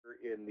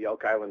in the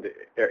Elk Island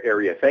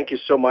area. Thank you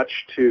so much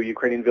to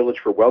Ukrainian Village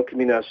for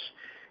welcoming us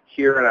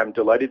here, and I'm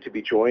delighted to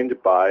be joined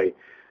by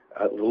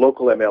the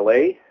local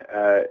MLA,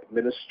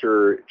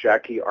 Minister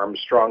Jackie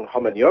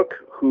Armstrong-Homeniuk,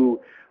 who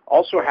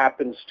also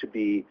happens to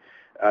be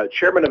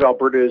chairman of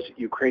Alberta's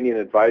Ukrainian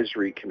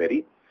Advisory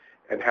Committee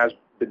and has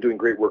been doing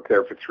great work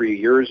there for 3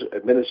 years,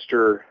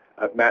 Minister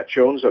Matt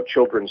Jones of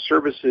Children's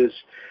Services,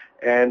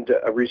 and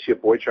Arysia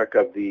Boychuk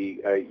of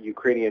the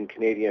Ukrainian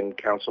Canadian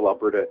Council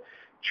Alberta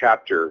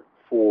chapter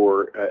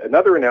for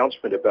another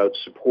announcement about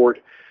support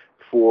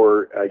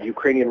for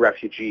Ukrainian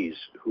refugees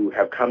who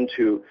have come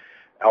to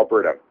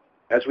Alberta.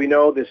 As we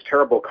know, this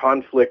terrible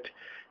conflict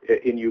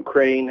in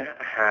Ukraine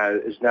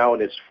is now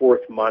in its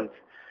 4th month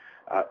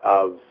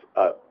of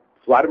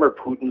Vladimir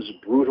Putin's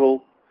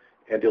brutal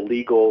and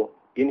illegal,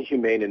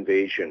 inhumane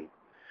invasion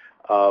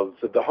of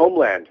the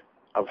homeland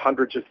of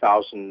hundreds of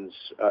thousands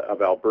of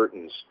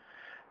Albertans.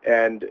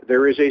 And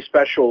there is a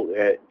special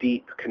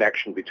deep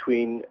connection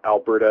between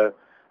Alberta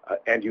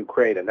and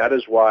Ukraine, and that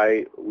is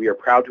why we are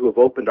proud to have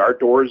opened our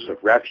doors of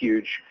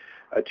refuge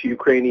to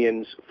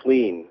Ukrainians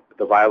fleeing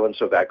the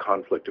violence of that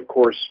conflict. Of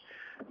course,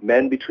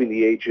 men between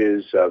the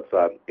ages of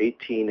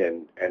 18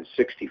 and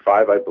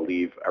 65, I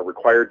believe, are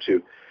required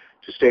to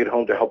stay at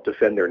home to help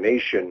defend their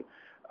nation,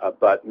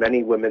 but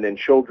many women and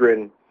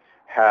children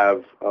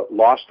have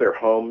lost their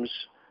homes,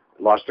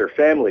 lost their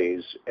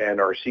families,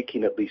 and are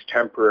seeking at least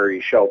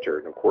temporary shelter.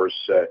 And of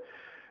course,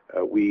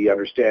 we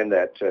understand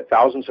that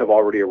thousands have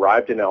already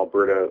arrived in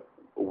Alberta.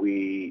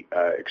 We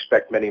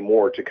expect many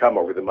more to come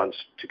over the months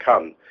to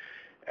come,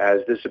 as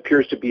this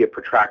appears to be a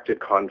protracted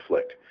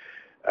conflict.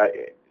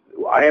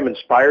 I am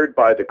inspired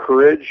by the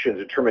courage and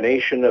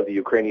determination of the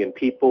Ukrainian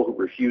people who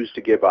refuse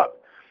to give up.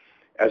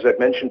 As I've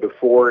mentioned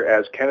before,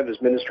 as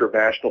Canada's Minister of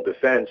National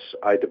Defence,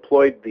 I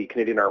deployed the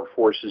Canadian Armed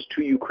Forces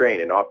to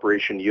Ukraine in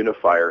Operation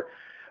Unifier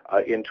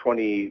in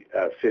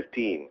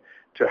 2015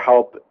 to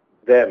help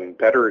them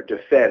better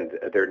defend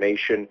their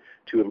nation,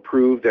 to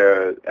improve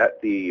the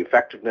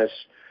effectiveness,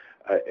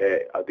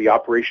 the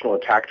operational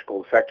and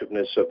tactical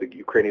effectiveness of the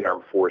Ukrainian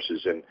Armed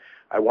Forces. And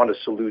I want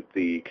to salute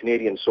the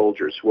Canadian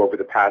soldiers who over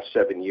the past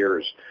 7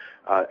 years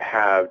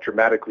have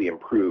dramatically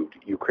improved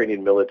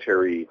Ukrainian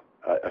military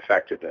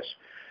effectiveness.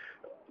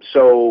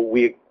 So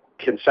we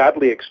can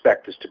sadly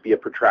expect this to be a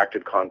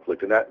protracted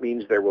conflict, and that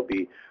means there will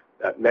be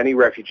many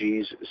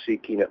refugees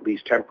seeking at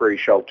least temporary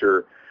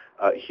shelter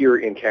here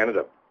in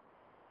Canada.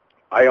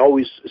 I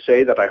always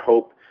say that I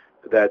hope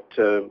that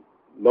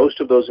most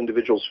of those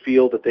individuals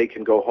feel that they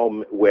can go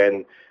home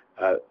when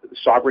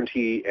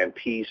sovereignty and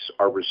peace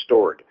are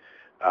restored.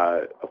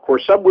 Of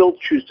course, some will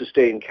choose to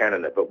stay in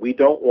Canada, but we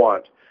don't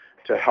want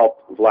to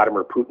help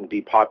Vladimir Putin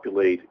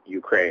depopulate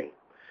Ukraine,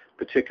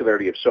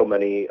 particularly of so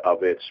many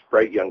of its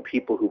bright young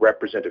people who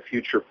represent a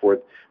future for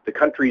the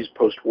country's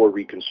post-war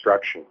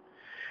reconstruction.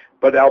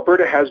 But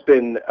Alberta has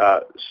been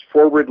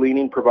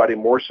forward-leaning, providing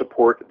more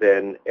support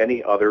than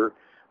any other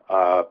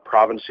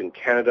province in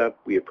Canada.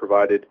 We have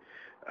provided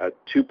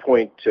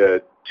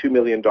 $2.2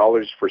 million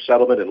for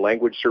settlement and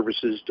language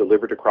services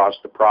delivered across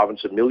the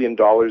province, $1 million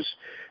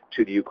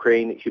to the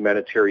Ukraine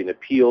Humanitarian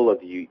Appeal of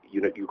the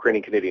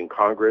Ukrainian Canadian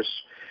Congress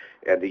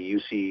and the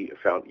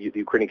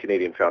Ukrainian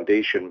Canadian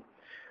Foundation.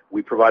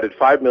 We provided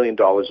 $5 million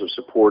of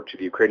support to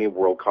the Ukrainian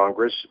World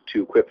Congress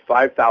to equip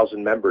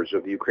 5,000 members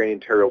of the Ukrainian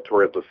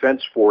Territorial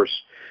Defense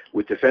Force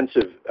with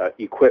defensive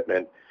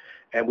equipment.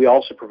 And we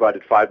also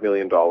provided $5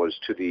 million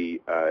to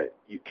the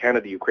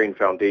Canada-Ukraine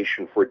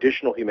Foundation for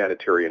additional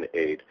humanitarian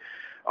aid,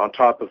 on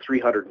top of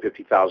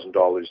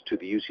 $350,000 to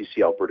the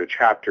UCC Alberta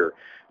chapter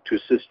to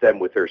assist them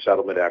with their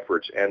settlement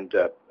efforts and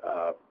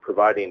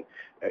providing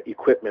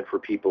equipment for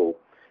people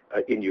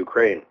in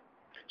Ukraine.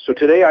 So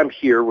today I'm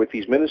here with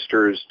these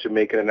ministers to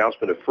make an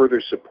announcement of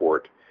further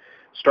support.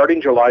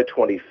 Starting July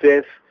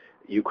 25th,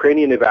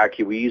 Ukrainian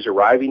evacuees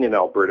arriving in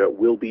Alberta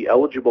will be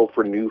eligible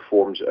for new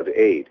forms of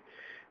aid.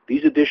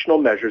 These additional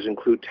measures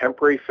include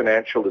temporary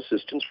financial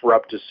assistance for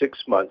up to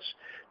 6 months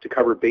to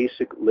cover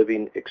basic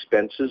living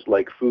expenses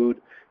like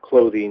food,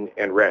 clothing,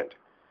 and rent.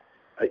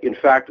 In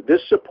fact,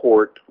 this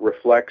support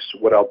reflects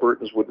what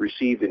Albertans would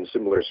receive in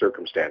similar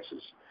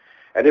circumstances.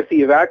 And if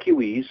the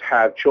evacuees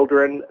have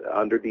children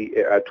under the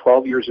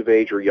 12 years of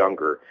age or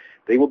younger,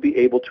 they will be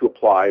able to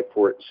apply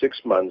for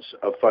 6 months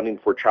of funding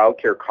for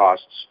childcare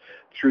costs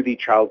through the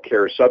Child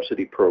Care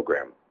Subsidy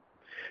Program.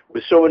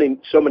 With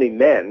so many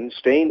men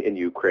staying in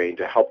Ukraine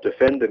to help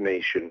defend the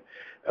nation,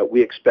 we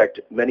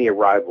expect many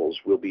arrivals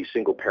will be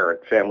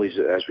single-parent families,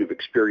 as we've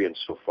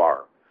experienced so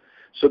far.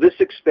 So this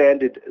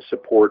expanded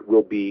support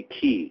will be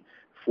key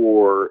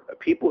for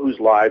people whose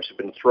lives have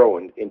been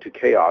thrown into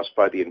chaos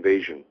by the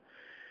invasion.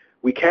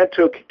 We can't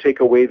take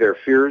away their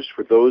fears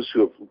for those who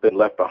have been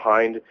left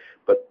behind,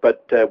 but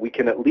we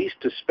can at least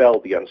dispel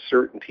the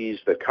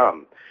uncertainties that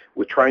come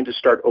with trying to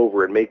start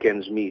over and make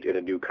ends meet in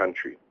a new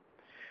country.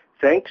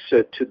 Thanks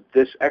to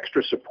this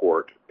extra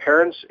support,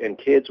 parents and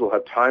kids will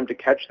have time to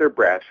catch their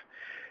breath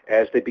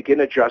as they begin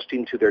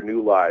adjusting to their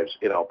new lives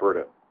in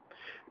Alberta.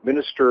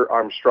 Minister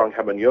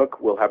Armstrong-Homeniuk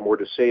will have more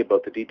to say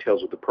about the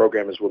details of the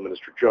program, as will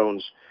Minister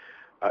Jones.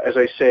 As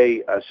I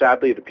say,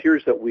 sadly, it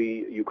appears that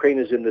Ukraine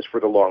is in this for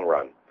the long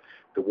run.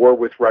 The war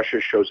with Russia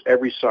shows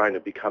every sign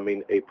of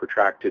becoming a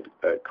protracted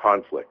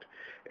conflict.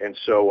 And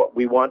so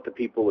we want the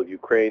people of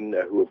Ukraine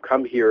who have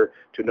come here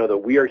to know that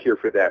we are here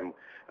for them.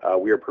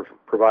 We are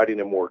providing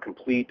a more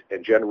complete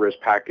and generous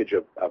package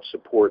of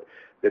support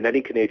than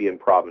any Canadian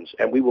province,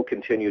 and we will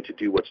continue to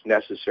do what's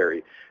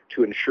necessary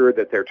to ensure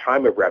that their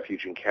time of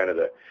refuge in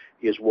Canada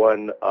is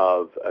one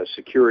of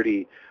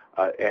security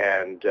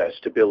and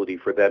stability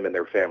for them and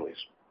their families.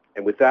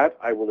 And with that,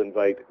 I will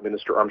invite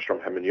Minister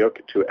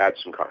Armstrong-Hamoniuk to add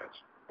some comments.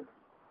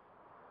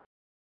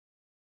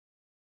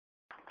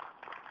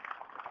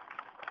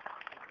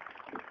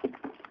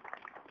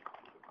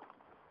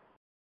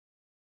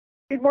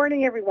 Good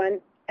morning, everyone,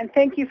 and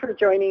thank you for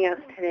joining us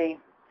today.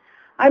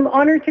 I'm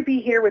honored to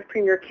be here with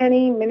Premier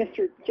Kenney,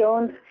 Minister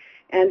Jones,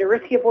 and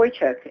Arisia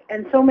Boychuk,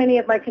 and so many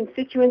of my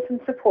constituents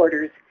and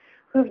supporters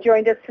who have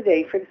joined us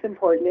today for this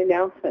important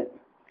announcement.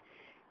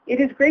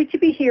 It is great to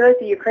be here at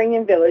the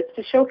Ukrainian Village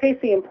to showcase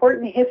the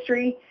important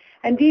history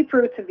and deep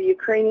roots of the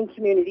Ukrainian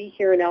community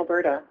here in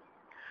Alberta.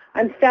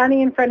 I'm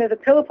standing in front of the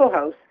Pilipo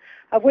House,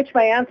 of which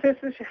my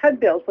ancestors had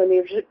built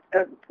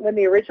when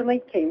they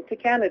originally came to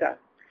Canada.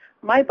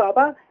 My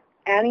Baba,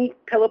 Annie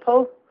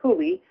Pilipo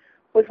Hooley,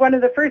 was one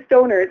of the first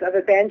owners of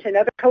a bench and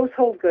other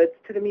household goods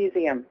to the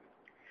museum.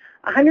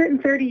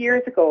 130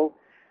 years ago,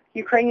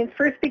 Ukrainians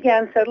first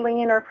began settling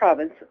in our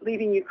province,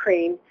 leaving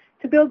Ukraine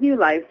to build new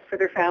lives for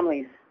their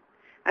families.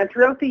 And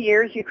throughout the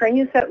years,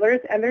 Ukrainian settlers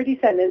and their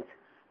descendants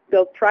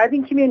built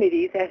thriving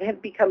communities and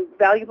have become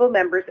valuable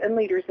members and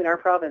leaders in our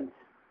province.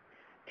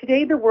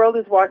 Today, the world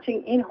is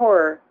watching in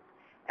horror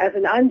as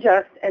an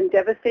unjust and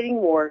devastating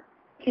war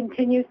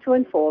continues to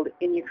unfold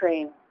in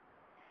Ukraine.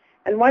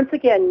 And once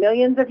again,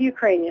 millions of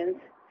Ukrainians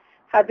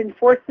have been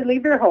forced to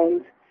leave their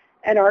homes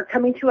and are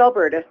coming to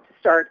Alberta to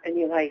start a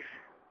new life.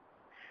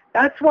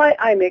 That's why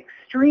I'm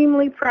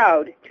extremely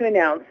proud to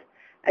announce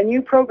a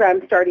new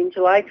program starting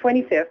July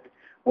 25th,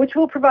 which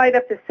will provide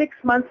up to 6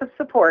 months of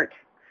support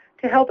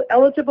to help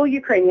eligible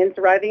Ukrainians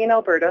arriving in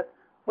Alberta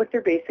with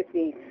their basic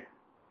needs.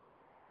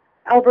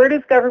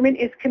 Alberta's government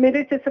is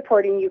committed to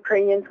supporting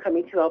Ukrainians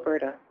coming to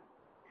Alberta.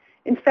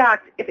 In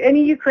fact, if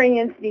any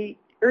Ukrainians need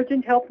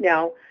urgent help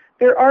now,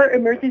 there are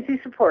emergency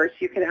supports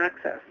you can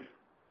access.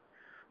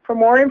 For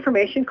more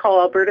information,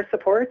 call Alberta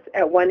Supports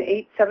at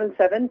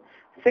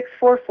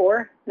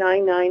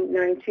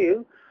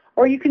 1-877-644-9992,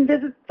 or you can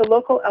visit the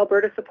local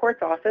Alberta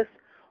Supports office,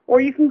 or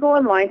you can go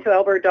online to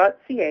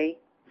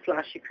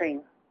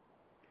alberta.ca/Ukraine.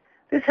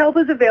 This help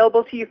is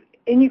available to you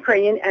in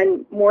Ukrainian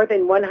and more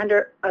than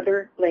 100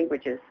 other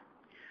languages.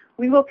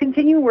 We will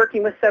continue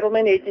working with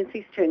settlement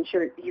agencies to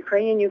ensure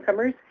Ukrainian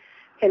newcomers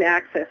can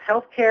access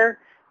health care,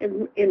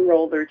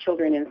 enroll their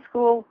children in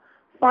school,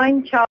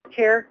 find child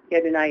care,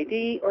 get an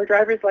ID or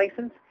driver's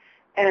license,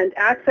 and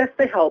access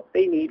the help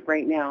they need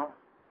right now.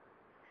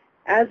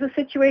 As the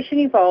situation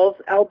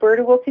evolves,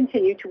 Alberta will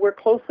continue to work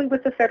closely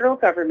with the federal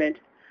government,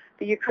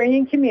 the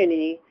Ukrainian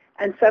community,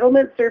 and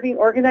settlement-serving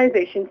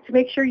organizations to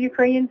make sure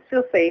Ukrainians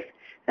feel safe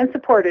and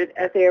supported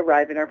as they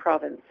arrive in our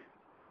province.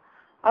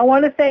 I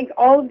want to thank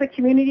all of the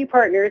community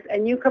partners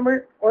and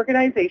newcomer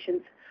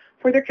organizations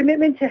for their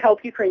commitment to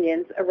help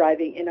Ukrainians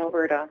arriving in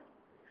Alberta.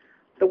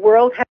 The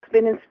world has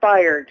been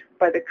inspired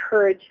by the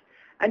courage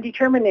and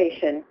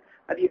determination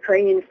of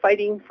Ukrainians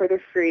fighting for their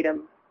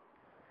freedom.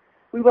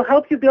 We will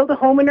help you build a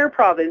home in our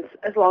province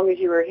as long as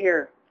you are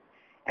here,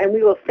 and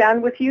we will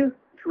stand with you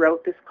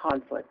throughout this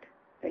conflict.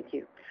 Thank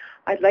you.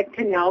 I'd like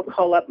to now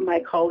call up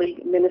my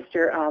colleague,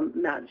 Minister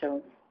Matt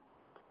Jones.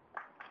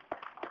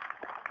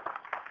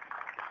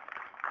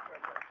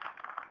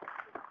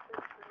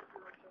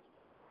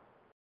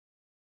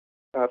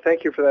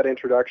 Thank you for that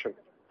introduction.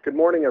 Good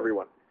morning,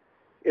 everyone.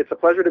 It's a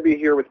pleasure to be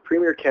here with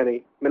Premier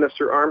Kenney,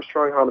 Minister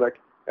Armstrong-Hamoniuk,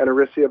 and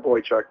Arisia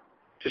Boychuk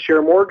to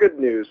share more good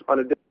news on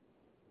a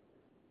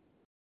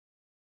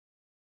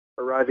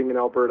arriving in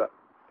Alberta.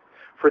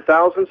 For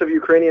thousands of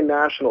Ukrainian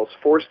nationals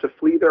forced to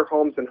flee their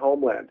homes and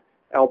homeland,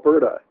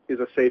 Alberta is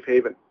a safe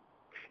haven.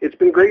 It's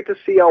been great to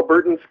see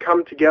Albertans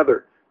come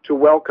together to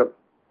welcome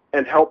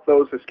and help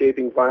those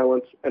escaping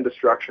violence and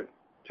destruction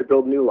to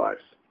build new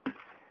lives.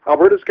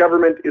 Alberta's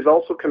government is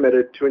also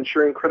committed to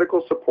ensuring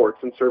critical supports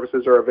and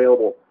services are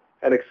available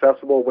and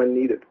accessible when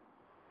needed.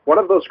 One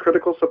of those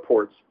critical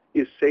supports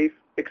is safe,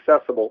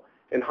 accessible,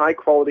 and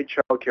high-quality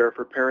childcare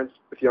for parents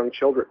with young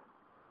children.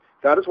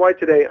 That is why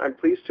today I'm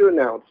pleased to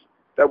announce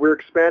that we're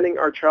expanding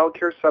our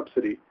childcare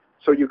subsidy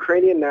so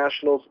Ukrainian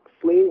nationals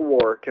fleeing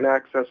war can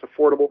access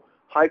affordable,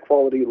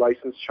 high-quality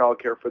licensed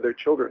childcare for their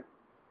children.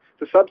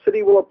 The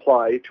subsidy will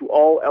apply to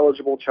all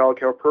eligible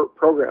childcare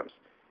programs,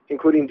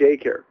 including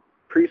daycare,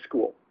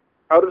 preschool,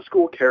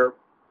 out-of-school care,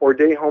 or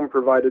day home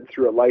provided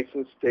through a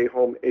licensed day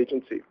home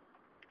agency.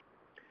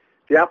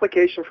 The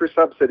application for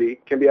subsidy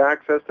can be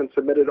accessed and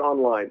submitted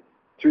online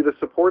through the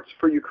Supports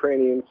for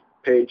Ukrainians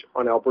page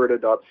on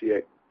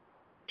alberta.ca.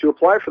 To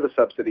apply for the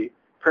subsidy,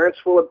 parents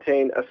will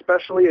obtain a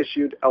specially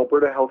issued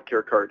Alberta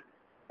healthcare card,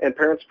 and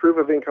parents' proof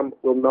of income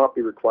will not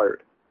be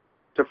required.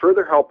 To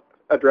further help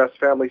address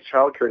families'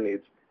 childcare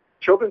needs,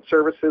 Children's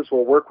Services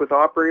will work with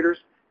operators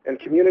and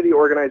community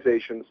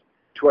organizations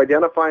to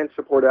identify and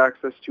support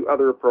access to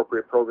other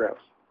appropriate programs.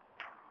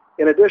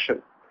 In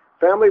addition,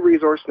 family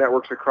resource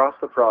networks across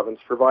the province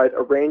provide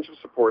a range of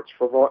supports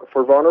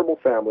for vulnerable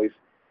families,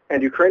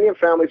 and Ukrainian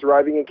families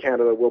arriving in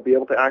Canada will be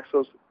able to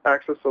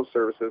access those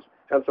services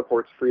and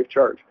supports free of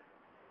charge.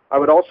 I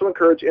would also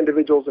encourage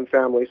individuals and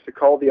families to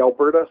call the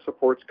Alberta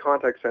Supports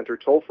Contact Center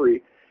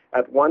toll-free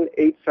at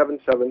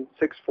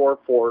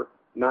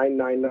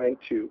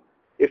 1-877-644-9992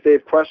 if they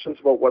have questions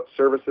about what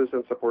services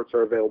and supports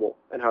are available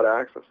and how to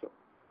access them.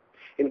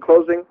 In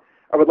closing,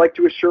 I would like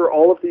to assure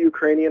all of the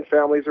Ukrainian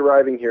families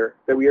arriving here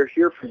that we are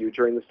here for you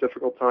during this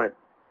difficult time,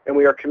 and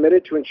we are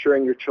committed to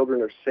ensuring your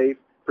children are safe,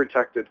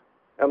 protected,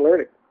 and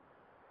learning.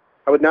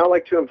 I would now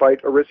like to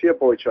invite Orysia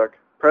Boychuk,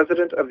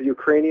 President of the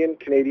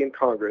Ukrainian-Canadian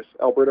Congress,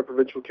 Alberta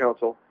Provincial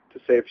Council, to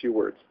say a few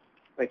words.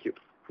 Thank you.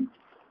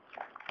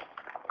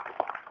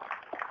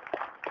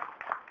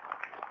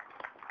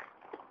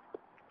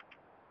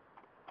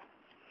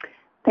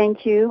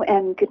 Thank you,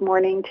 and good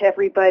morning to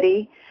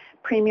everybody.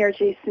 Premier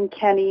Jason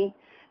Kenney,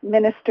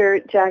 Minister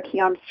Jackie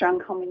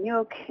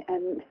Armstrong-Homeniuk,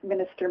 and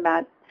Minister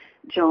Matt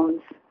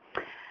Jones.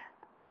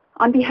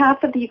 On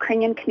behalf of the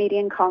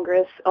Ukrainian-Canadian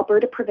Congress,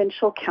 Alberta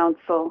Provincial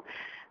Council,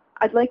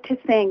 I'd like to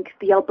thank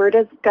the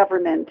Alberta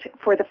government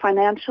for the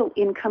financial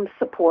income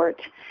support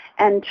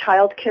and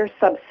childcare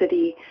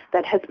subsidy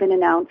that has been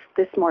announced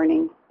this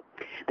morning.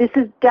 This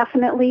is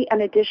definitely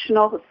an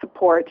additional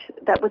support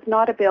that was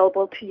not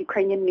available to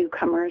Ukrainian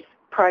newcomers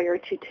prior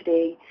to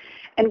today,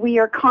 and we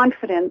are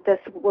confident this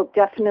will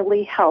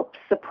definitely help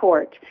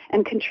support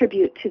and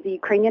contribute to the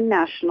Ukrainian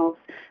nationals'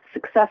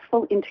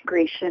 successful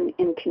integration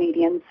in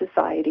Canadian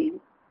society.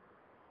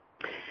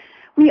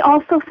 We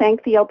also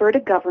thank the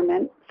Alberta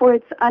government for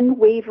its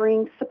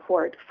unwavering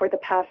support for the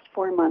past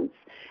 4 months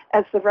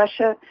as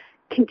Russia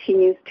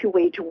continues to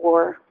wage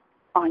war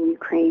on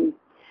Ukraine.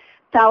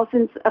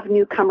 Thousands of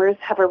newcomers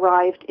have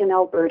arrived in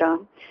Alberta,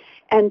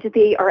 and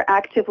they are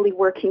actively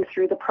working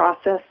through the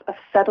process of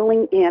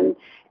settling in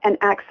and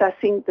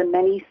accessing the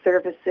many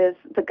services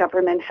the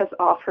government has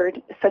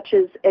offered, such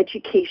as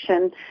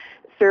education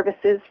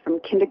services from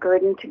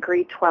kindergarten to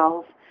grade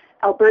 12,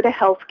 Alberta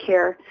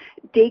Healthcare,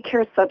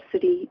 daycare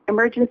subsidy,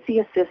 emergency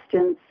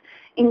assistance,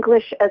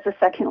 English as a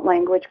second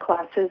language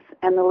classes,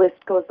 and the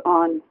list goes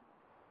on.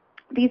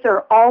 These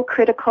are all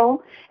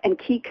critical and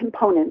key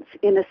components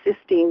in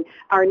assisting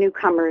our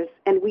newcomers,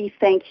 and we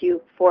thank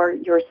you for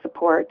your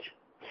support.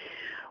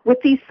 With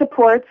these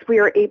supports, we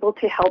are able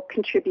to help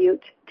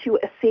contribute to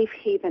a safe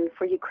haven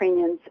for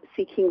Ukrainians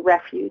seeking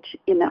refuge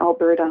in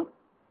Alberta.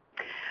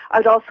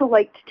 I'd also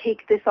like to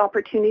take this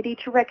opportunity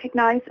to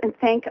recognize and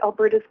thank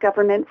Alberta's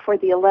government for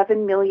the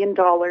 $11 million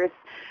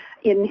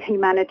in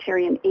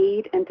humanitarian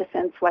aid and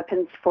defense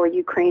weapons for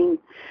Ukraine.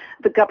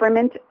 The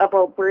government of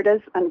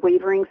Alberta's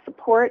unwavering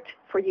support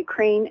for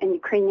Ukraine and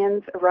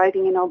Ukrainians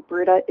arriving in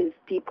Alberta is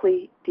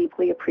deeply,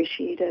 deeply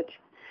appreciated.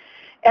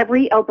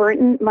 Every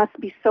Albertan must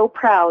be so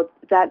proud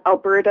that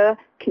Alberta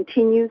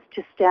continues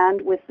to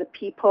stand with the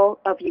people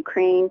of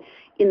Ukraine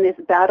in this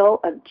battle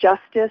of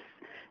justice,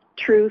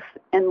 truth,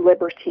 and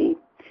liberty.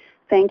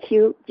 Thank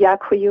you.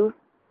 Дякую.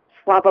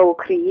 Слава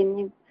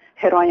Україні.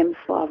 Героям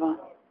слава.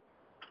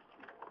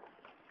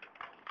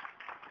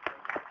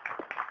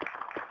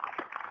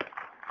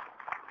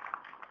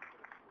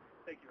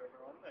 Thank you,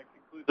 everyone. That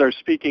concludes our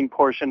speaking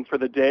portion for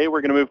the day.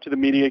 We're going to move to the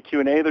media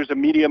Q&A. There's a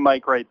media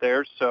mic right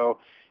there, so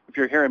if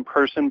you're here in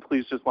person,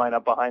 please just line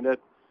up behind it.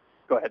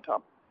 Go ahead,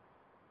 Tom.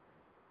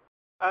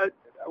 I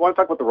want to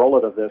talk about the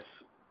rollout of this.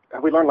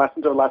 Have we learned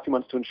lessons over the last few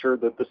months to ensure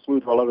that the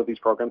smooth rollout of these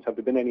programs? Have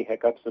there been any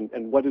hiccups?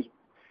 And what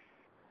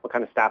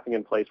kind of staffing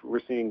in place? We're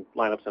seeing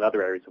lineups in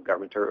other areas of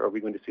government, or are we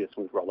going to see a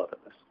smooth rollout of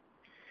this?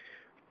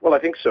 Well, I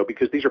think so,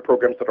 because these are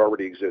programs that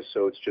already exist,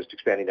 so it's just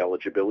expanding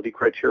eligibility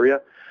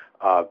criteria.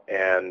 I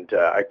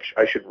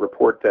should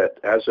report that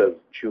as of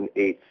June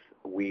 8th,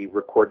 we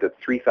recorded that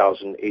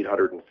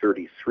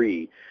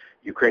 3,833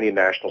 Ukrainian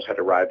nationals had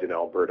arrived in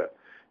Alberta.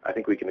 I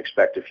think we can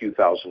expect a few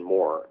thousand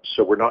more.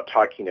 So we're not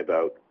talking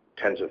about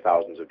tens of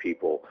thousands of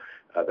people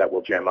that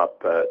will jam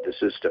up the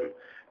system.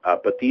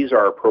 But these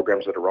are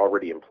programs that are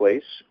already in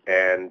place.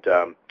 And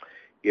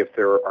if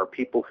there are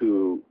people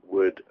who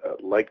would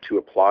like to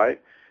apply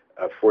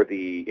for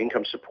the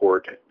income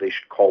support, they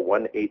should call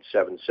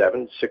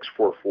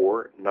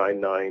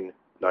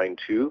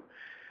 1-877-644-9992.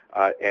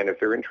 And if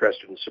they're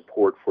interested in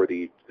support for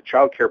the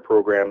child care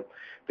program,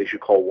 they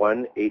should call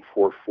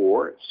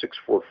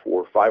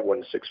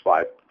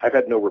 1-844-644-5165. I've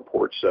had no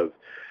reports of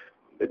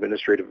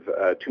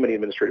too many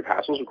administrative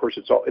hassles. Of course,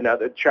 now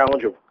the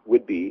challenge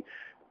would be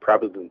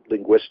probably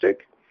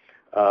linguistic.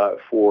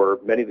 For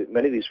many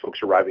of these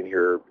folks arriving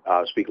here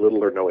speak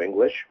little or no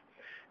English.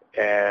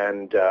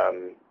 And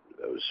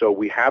so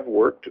we have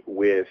worked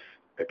with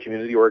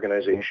community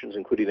organizations,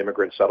 including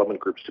immigrant settlement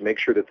groups, to make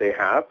sure that they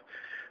have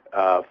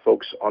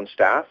folks on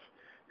staff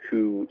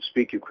who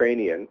speak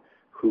Ukrainian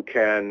who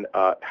can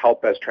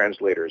help as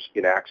translators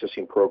in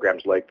accessing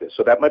programs like this.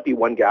 So that might be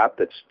one gap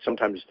that's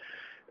sometimes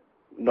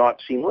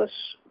not seamless,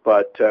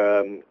 but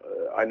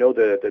I know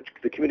the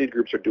community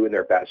groups are doing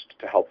their best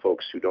to help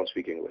folks who don't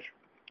speak English.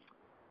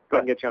 Go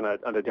ahead and get you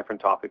on a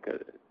different topic,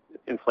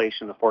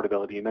 inflation,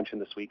 affordability. You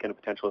mentioned this week and a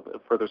potential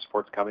of further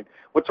supports coming.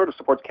 What sort of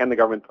supports can the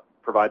government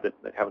provide that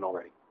haven't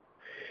already?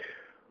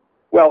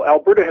 Well,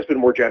 Alberta has been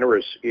more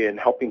generous in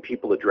helping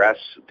people address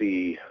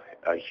the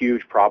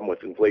huge problem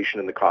with inflation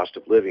and the cost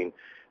of living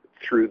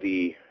through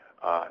the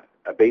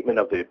abatement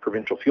of the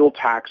provincial fuel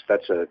tax.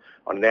 That's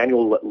on an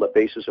annual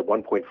basis of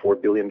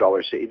 $1.4 billion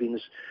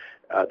savings.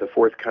 The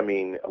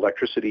forthcoming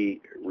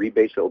electricity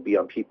rebates that will be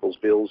on people's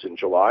bills in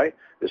July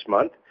this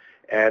month,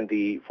 and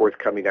the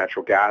forthcoming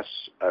natural gas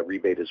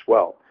rebate as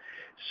well.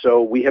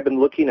 So we have been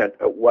looking at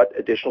what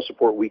additional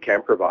support we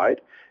can provide,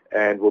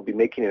 and we'll be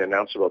making an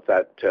announcement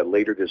about that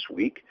later this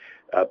week.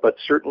 But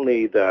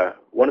certainly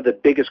one of the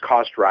biggest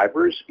cost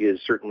drivers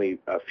is certainly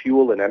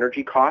fuel and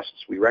energy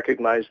costs. We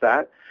recognize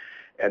that,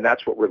 and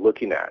that's what we're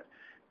looking at.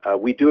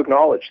 We do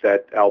acknowledge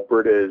that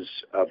Alberta's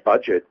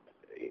budget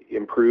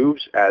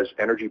improves as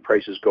energy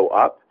prices go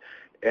up,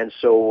 and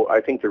so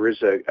I think there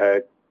is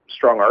a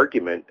strong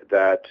argument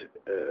that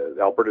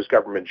Alberta's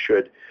government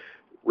should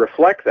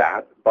reflect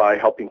that by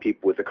helping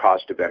people with the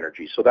cost of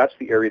energy. So that's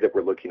the area that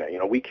we're looking at. You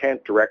know, we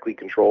can't directly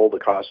control the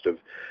cost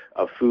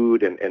of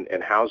food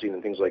and housing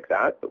and things like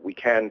that, but we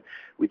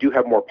do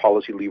have more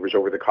policy levers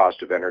over the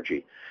cost of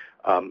energy.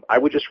 I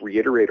would just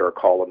reiterate our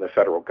call on the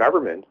federal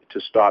government to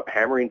stop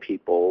hammering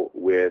people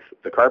with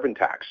the carbon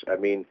tax. I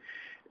mean,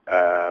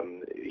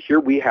 here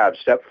we have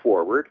stepped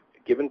forward,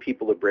 given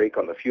people a break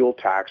on the fuel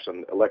tax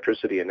on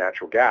electricity and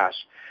natural gas,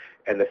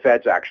 and the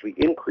feds actually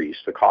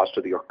increased the cost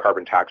of the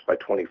carbon tax by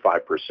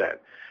 25%.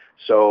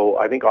 So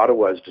I think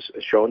Ottawa has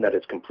shown that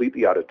it's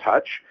completely out of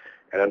touch,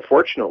 and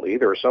unfortunately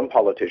there are some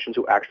politicians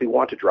who actually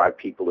want to drive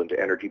people into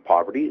energy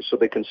poverty so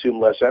they consume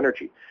less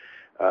energy.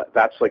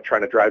 That's like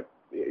trying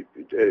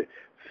to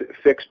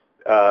fix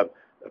a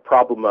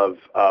problem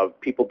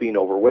of people being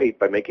overweight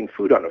by making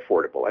food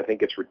unaffordable. I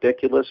think it's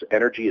ridiculous.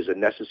 Energy is a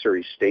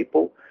necessary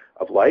staple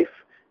of life,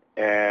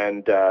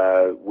 and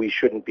we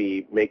shouldn't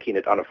be making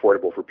it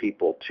unaffordable for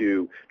people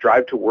to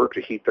drive to work,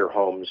 to heat their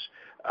homes,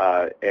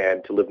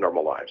 and to live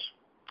normal lives.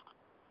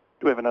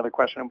 Do we have another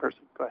question in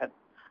person? Go ahead.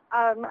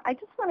 I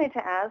just wanted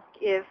to ask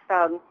if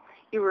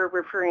you were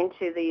referring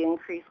to the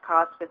increased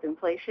cost with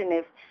inflation,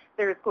 if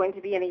there's going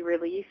to be any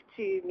relief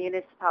to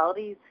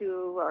municipalities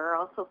who are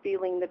also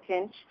feeling the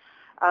pinch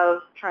of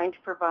trying to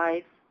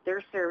provide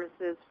their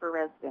services for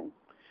residents.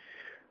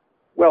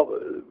 Well,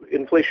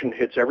 inflation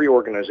hits every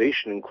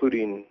organization,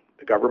 including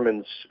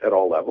governments at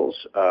all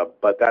levels,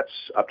 but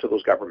that's up to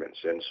those governments.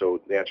 And so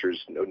the answer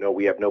is no,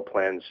 we have no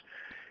plans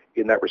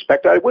in that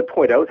respect. I would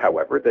point out,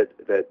 however,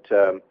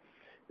 that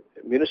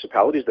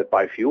municipalities that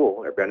buy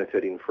fuel are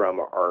benefiting from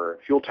our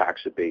fuel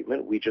tax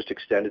abatement. We just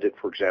extended it,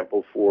 for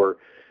example, for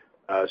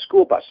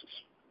school buses.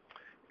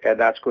 And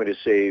that's going to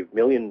save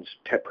millions,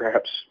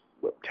 perhaps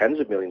tens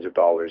of millions of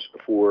dollars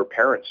for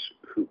parents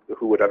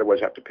who would otherwise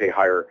have to pay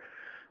higher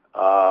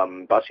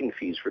busing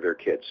fees for their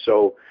kids.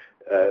 So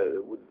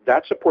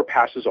that support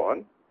passes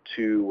on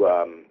to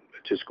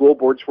school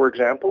boards, for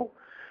example.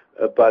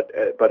 But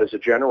as a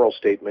general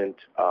statement,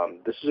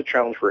 this is a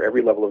challenge for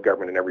every level of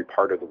government in every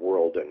part of the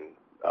world,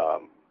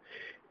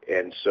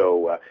 and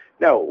so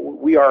now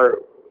we are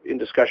in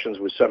discussions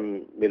with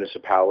some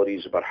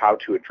municipalities about how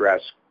to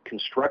address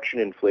construction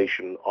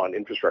inflation on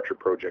infrastructure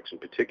projects in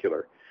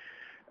particular,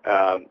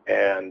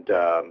 and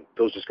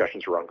those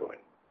discussions are ongoing.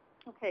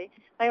 Okay.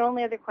 My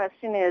only other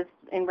question is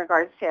in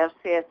regards to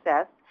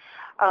FCSS.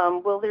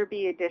 Will there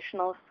be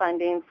additional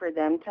funding for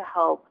them to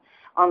help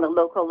on the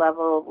local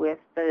level with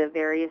the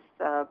various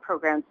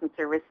programs and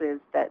services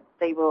that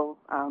they will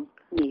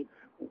need?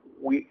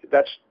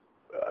 That's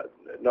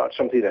not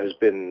something that has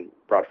been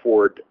brought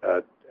forward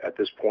at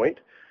this point.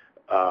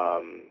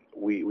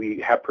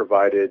 We have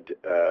provided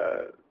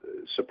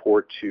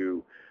support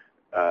to,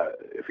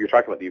 if you're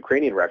talking about the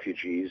Ukrainian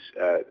refugees,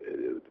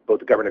 both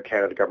the Government of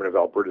Canada and the Government of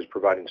Alberta is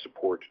providing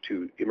support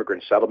to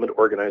immigrant settlement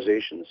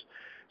organizations,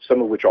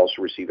 some of which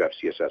also receive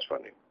FCSS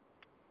funding.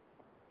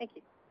 Thank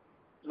you.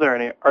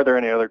 Are there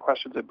any other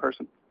questions in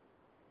person?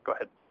 Go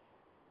ahead.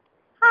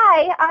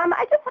 Hi,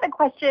 I just had a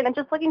question. I'm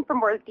just looking for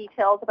more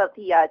details about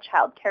the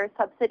child care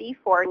subsidy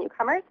for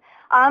newcomers.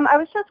 I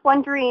was just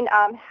wondering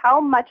how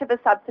much of a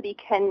subsidy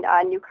can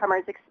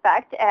newcomers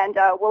expect, and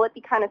will it be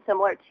kind of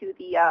similar to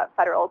the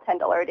federal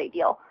 $10 a day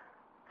deal?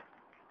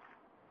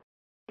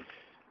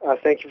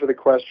 Thank you for the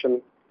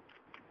question.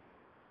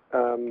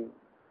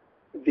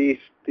 The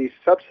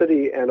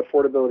subsidy and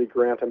affordability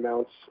grant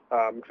amounts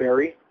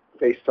vary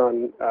based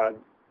on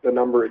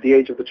the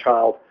age of the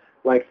child,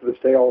 length of the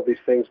stay, all of these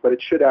things, but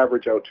it should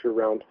average out to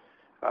around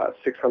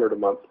 $600 a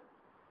month.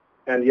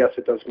 And yes,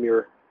 it does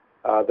mirror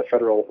the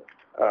federal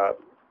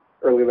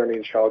early learning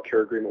and child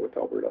care agreement with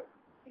Alberta.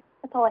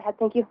 That's all I had.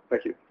 Thank you.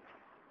 Thank you.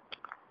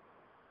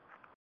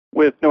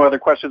 With no other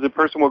questions in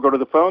person, we'll go to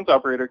the phones.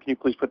 Operator, can you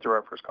please put through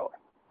our first caller?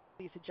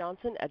 Lisa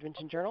Johnson,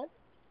 Edmonton Journal.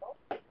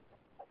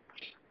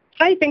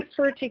 Hi, thanks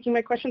for taking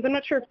my questions. I'm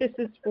not sure if this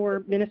is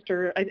for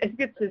Minister, I think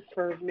this is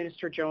for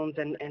Minister Jones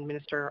and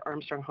Minister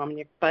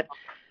Armstrong-Homeniuk, but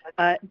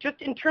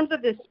just in terms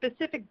of the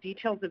specific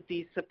details of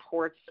these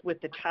supports with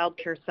the child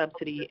care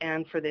subsidy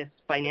and for this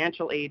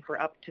financial aid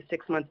for up to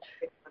 6 months,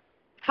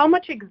 how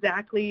much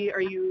exactly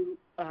is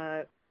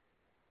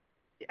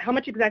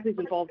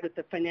involved with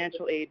the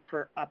financial aid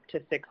for up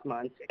to 6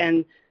 months?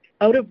 And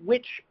out of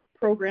which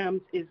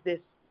programs is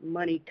this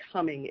money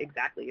coming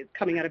exactly? It's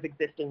coming out of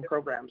existing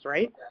programs,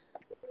 right?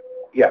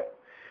 Yeah.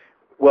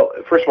 Well,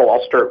 first of all,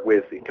 I'll start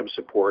with income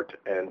support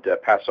and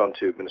pass on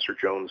to Minister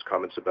Jones'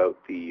 comments about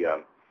the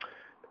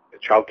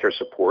child care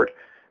support.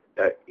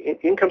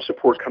 Income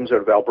support comes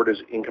out of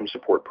Alberta's income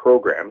support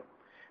program,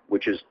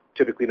 which is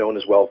typically known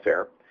as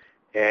welfare.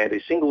 And a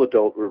single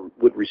adult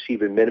would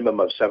receive a minimum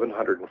of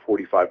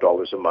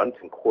 $745 a month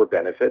in core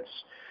benefits.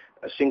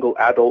 A single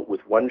adult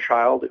with one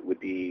child, it would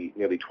be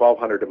nearly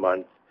 $1,200 a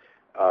month.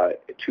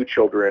 2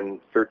 children,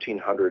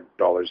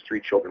 $1,300,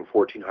 3 children,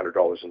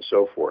 $1,400, and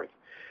so forth.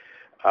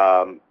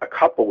 A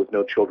couple with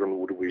no children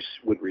would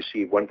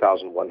receive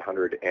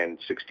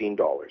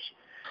 $1,116.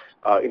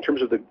 In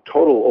terms of the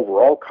total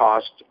overall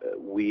cost,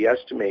 we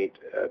estimate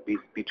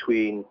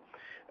between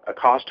a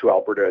cost to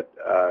Alberta's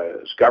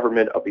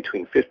government of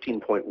between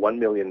 $15.1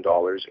 million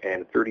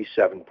and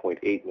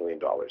 $37.8 million.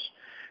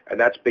 And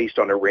that's based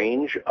on a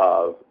range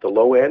of the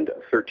low end,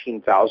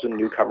 13,000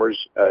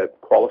 newcomers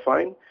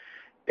qualifying,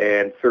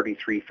 and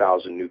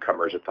 33,000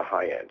 newcomers at the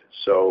high end.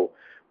 So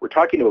we're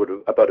talking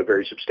about a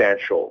very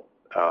substantial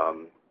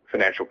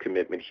financial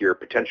commitment here.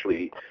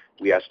 Potentially,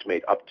 we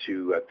estimate up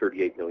to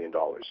 $38 million.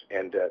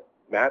 And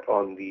Matt,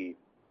 on the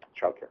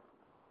child care.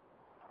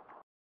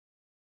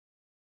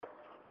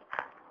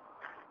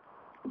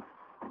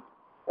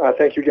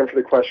 Thank you again for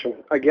the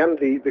question. Again,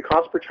 the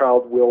cost per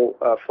child will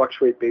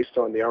fluctuate based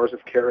on the hours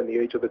of care and the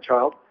age of the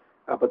child,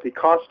 but the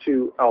cost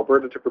to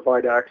Alberta to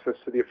provide access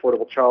to the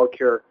affordable child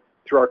care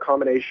through our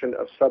combination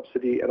of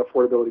subsidy and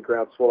affordability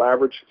grants will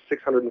average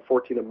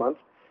 $614 a month,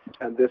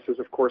 and this is,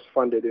 of course,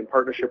 funded in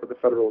partnership with the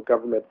federal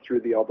government through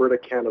the Alberta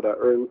Canada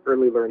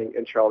Early Learning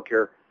and Child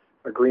Care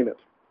Agreement.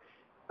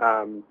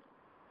 To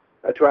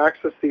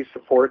access these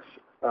supports,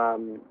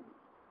 parents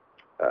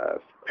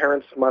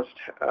must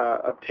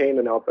obtain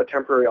a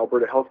temporary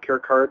Alberta health care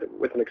card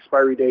with an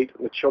expiry date,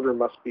 and the children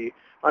must be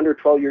under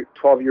 12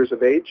 years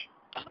of age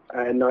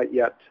and not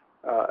yet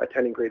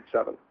attending grade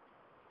 7.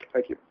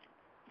 Thank you.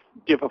 Do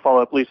you have a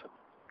follow-up, Lisa?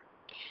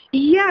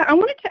 Yeah, I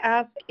wanted to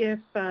ask if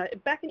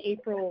back in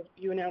April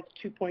you announced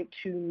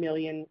 $2.2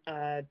 million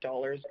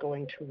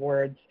going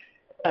towards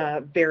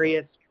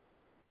various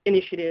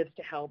initiatives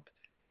to help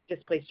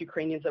displaced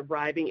Ukrainians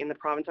arriving in the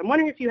province. I'm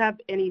wondering if you have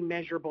any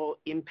measurable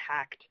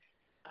impact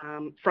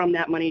from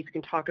that money, if you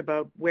can talk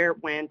about where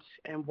it went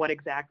and what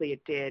exactly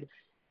it did.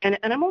 And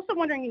I'm also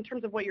wondering, in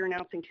terms of what you're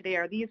announcing today,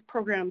 are these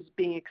programs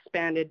being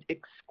expanded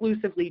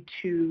exclusively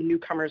to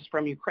newcomers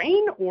from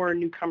Ukraine or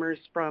newcomers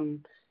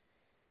from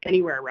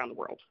anywhere around the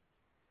world?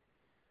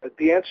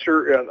 The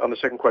answer on the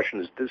second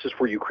question is this is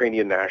for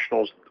Ukrainian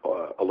nationals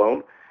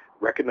alone,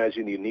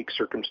 recognizing the unique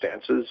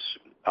circumstances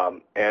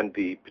and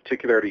the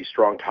particularly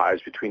strong ties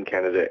between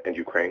Canada and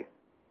Ukraine.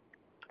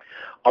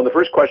 On the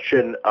first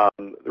question,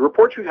 the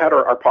reports we've had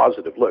are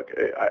positive. Look,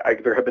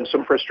 there have been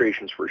some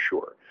frustrations for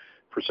sure.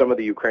 For some of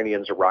the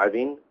Ukrainians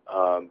arriving,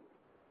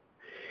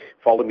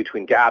 falling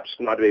between gaps,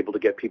 not able to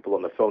get people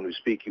on the phone who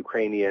speak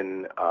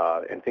Ukrainian,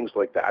 and things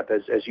like that,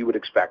 as you would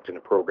expect in a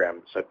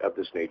program of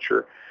this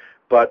nature.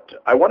 But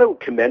I want to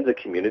commend the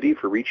community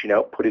for reaching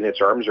out, putting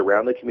its arms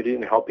around the community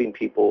and helping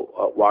people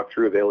walk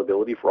through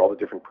availability for all the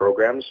different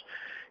programs,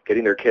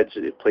 getting their kids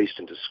placed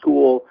into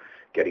school,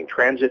 getting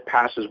transit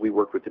passes. We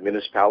work with the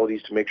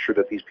municipalities to make sure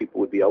that these people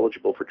would be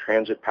eligible for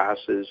transit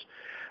passes,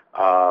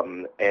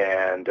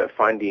 and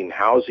finding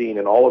housing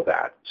and all of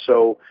that.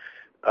 So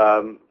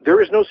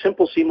there is no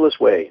simple, seamless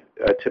way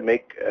to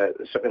make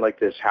something like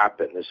this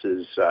happen. This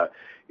is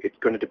it's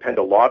going to depend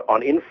a lot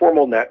on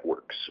informal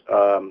networks,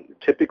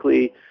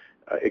 typically,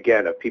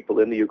 again, of people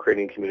in the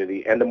Ukrainian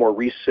community and the more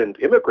recent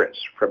immigrants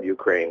from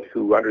Ukraine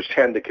who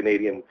understand the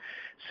Canadian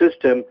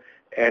system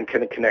and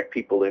can connect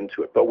people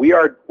into it. But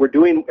we're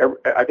doing,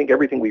 I think,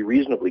 everything we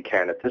reasonably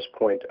can at this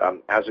point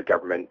as a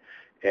government,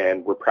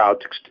 and we're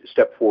proud to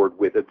step forward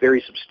with a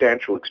very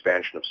substantial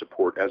expansion of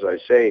support. As I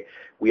say,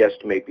 we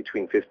estimate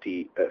between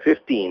 $15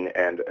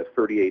 and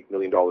 $38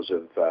 million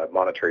of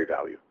monetary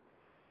value.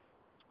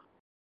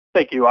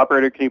 Thank you.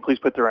 Operator, can you please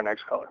put through our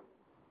next caller?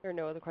 There are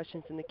no other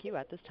questions in the queue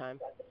at this time.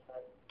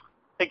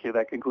 Thank you.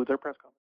 That concludes our press conference.